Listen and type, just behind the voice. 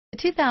The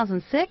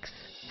 2006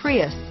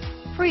 Prius.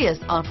 Prius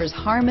offers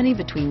harmony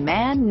between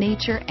man,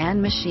 nature,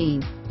 and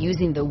machine.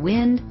 Using the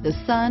wind, the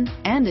sun,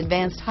 and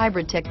advanced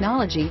hybrid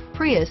technology,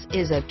 Prius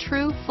is a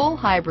true full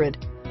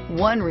hybrid.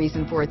 One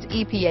reason for its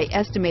EPA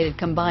estimated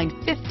combined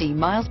 50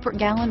 miles per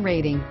gallon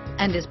rating,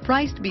 and is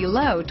priced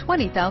below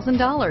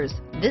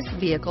 $20,000. This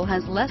vehicle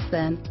has less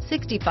than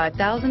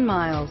 65,000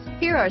 miles.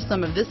 Here are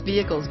some of this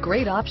vehicle's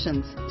great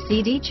options: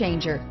 CD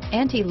changer,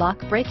 anti-lock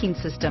braking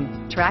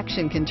system,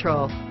 traction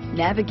control,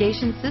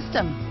 navigation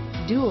system,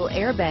 dual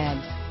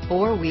airbags,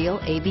 four-wheel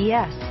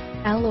ABS,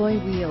 alloy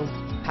wheels,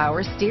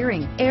 power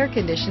steering, air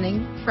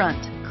conditioning, front,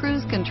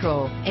 cruise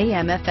control,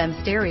 AM/FM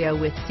stereo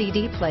with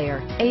CD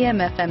player,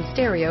 AM/FM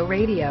stereo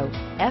radio,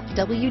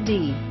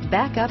 FWD,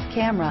 backup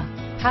camera,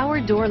 power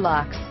door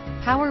locks,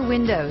 power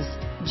windows,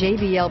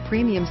 JBL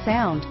premium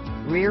sound,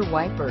 rear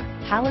wiper,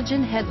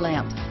 halogen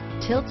headlamps,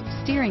 tilt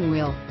steering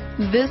wheel.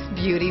 This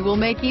beauty will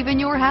make even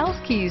your house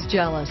keys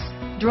jealous.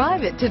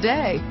 Drive it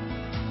today.